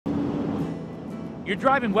You're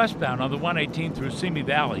driving westbound on the 118 through Simi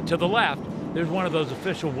Valley. To the left, there's one of those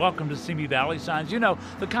official Welcome to Simi Valley signs. You know,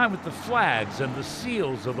 the kind with the flags and the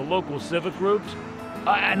seals of the local civic groups.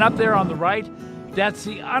 And up there on the right, that's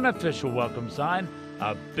the unofficial welcome sign,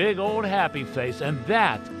 a big old happy face, and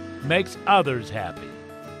that makes others happy.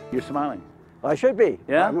 You're smiling. I should be.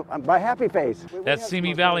 Yeah? My happy face. That's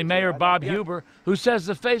Simi Valley Mayor Bob Huber, who says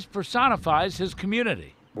the face personifies his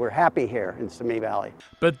community. We're happy here in Simi Valley.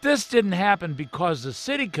 But this didn't happen because the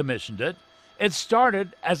city commissioned it. It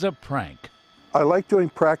started as a prank. I like doing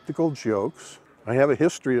practical jokes. I have a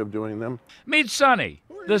history of doing them. Meet Sonny,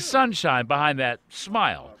 the sunshine behind that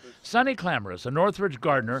smile. Sonny Clamorous, a Northridge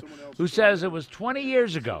gardener who says it was 20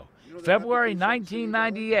 years ago, February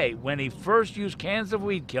 1998, when he first used cans of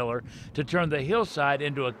weed killer to turn the hillside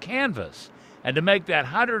into a canvas and to make that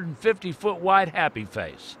 150-foot wide happy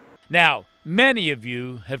face. Now, many of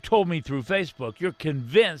you have told me through Facebook you're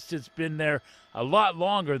convinced it's been there a lot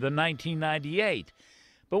longer than 1998.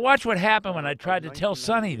 But watch what happened when I tried to tell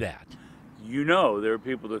Sonny that. You know there are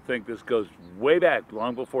people that think this goes way back,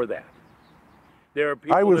 long before that. There are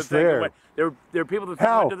people I was that think there. There are people that think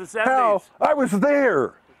Hal, into the 70s. Hal, I was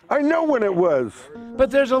there. I know when it was.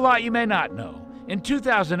 But there's a lot you may not know. In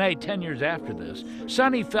 2008, 10 years after this,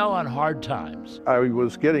 Sonny fell on hard times. I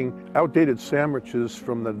was getting outdated sandwiches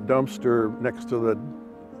from the dumpster next to the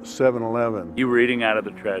 7-Eleven. You were eating out of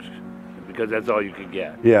the trash because that's all you could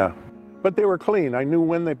get. Yeah, but they were clean. I knew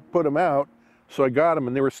when they put them out, so I got them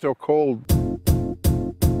and they were still cold.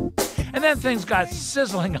 And then things got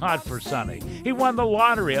sizzling hot for Sonny. He won the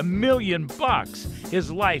lottery, $1 million.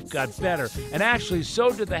 His life got better, and actually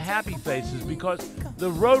so did the happy faces, because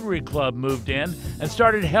the Rotary Club moved in and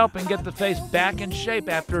started helping get the face back in shape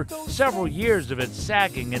after several years of it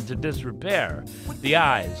sagging into disrepair. The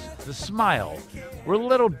eyes, the smile, were a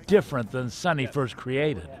little different than Sonny first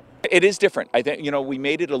created. It is different. I think, you know, we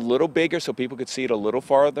made it a little bigger so people could see it a little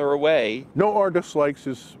farther away. No artist likes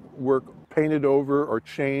his work painted over or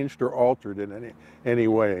changed or altered in any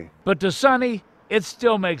way. But to Sonny, it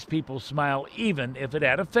still makes people smile even if it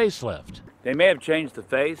had a facelift. They may have changed the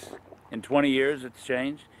face. In 20 years it's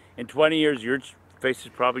changed. In 20 years your face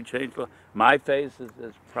has probably changed. My face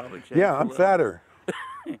has probably changed. Yeah, I'm fatter.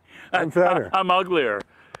 I'm fatter. I'm uglier.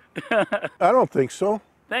 I don't think so.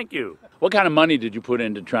 Thank you. What kind of money did you put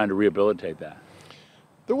into trying to rehabilitate that?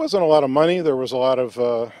 There wasn't a lot of money. There was a lot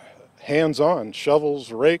of hands-on,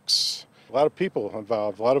 shovels, rakes, a lot of people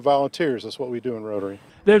involved, a lot of volunteers. That's what we do in Rotary.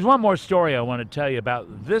 There's one more story I want to tell you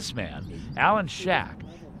about this man, Alan Shack,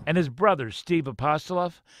 and his brother, Steve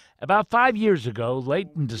Apostoloff. About 5 years ago, late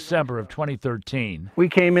in December of 2013. We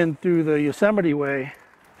came in through the Yosemite Way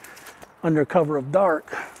under cover of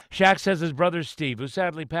dark. Shack says his brother Steve, who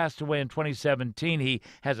sadly passed away in 2017, he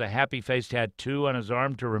has a happy face tattoo on his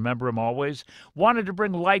arm to remember him always, wanted to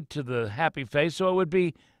bring light to the happy face so it would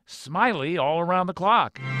be smiley all around the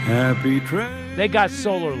clock. Happy train. They got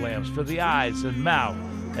solar lamps for the eyes and mouth,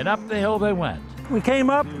 and up the hill they went. We came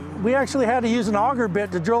up, we actually had to use an auger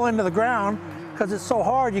bit to drill into the ground because it's so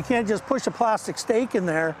hard you can't just push a plastic stake in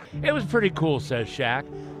there. It was pretty cool, says Shack.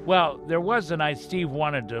 Well, there was the night Steve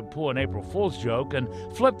wanted to pull an April Fool's joke and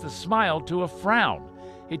flip the smile to a frown.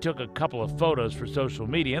 He took a couple of photos for social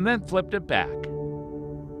media and then flipped it back.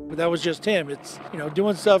 But that was just him. It's, you know,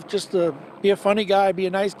 doing stuff just to be a funny guy, be a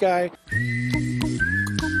nice guy.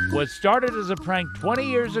 What started as a prank 20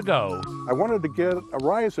 years ago I wanted to get a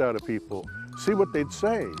rise out of people, see what they'd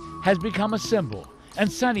say. has become a symbol,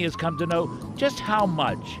 and Sonny has come to know just how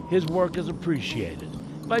much his work is appreciated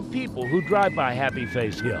by people who drive by Happy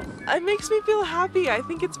Face Hill. It makes me feel happy. I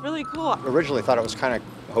think it's really cool. Originally thought it was kind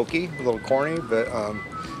of hokey, a little corny, but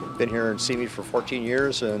been here in Simi for 14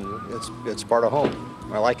 years and it's part of home.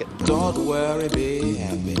 I like it. Don't worry, be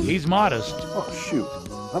happy. He's modest. Oh, shoot,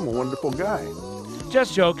 I'm a wonderful guy.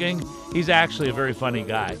 Just joking. He's actually a very funny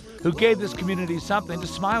guy who gave this community something to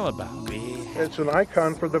smile about. It's an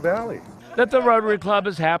icon for the valley. That the Rotary Club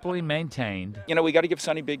has happily maintained. You know, we got to give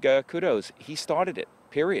Sonny big kudos. He started it,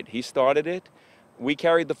 period. He started it. We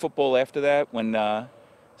carried the football after that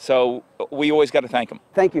so we always got to thank him.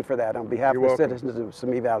 Thank you for that on behalf You're of the welcome. citizens of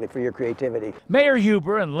Simi Valley for your creativity. Mayor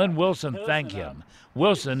Huber and Lynn Wilson thank him.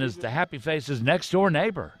 Wilson is the Happy Face's next door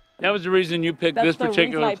neighbor. That was the reason you picked this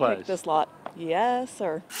particular That's the reason I place. picked this lot. Yes,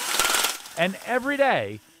 sir. And every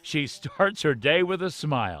day, she starts her day with a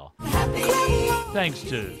smile. Thanks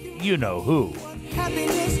to you know who.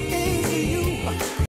 Happiness is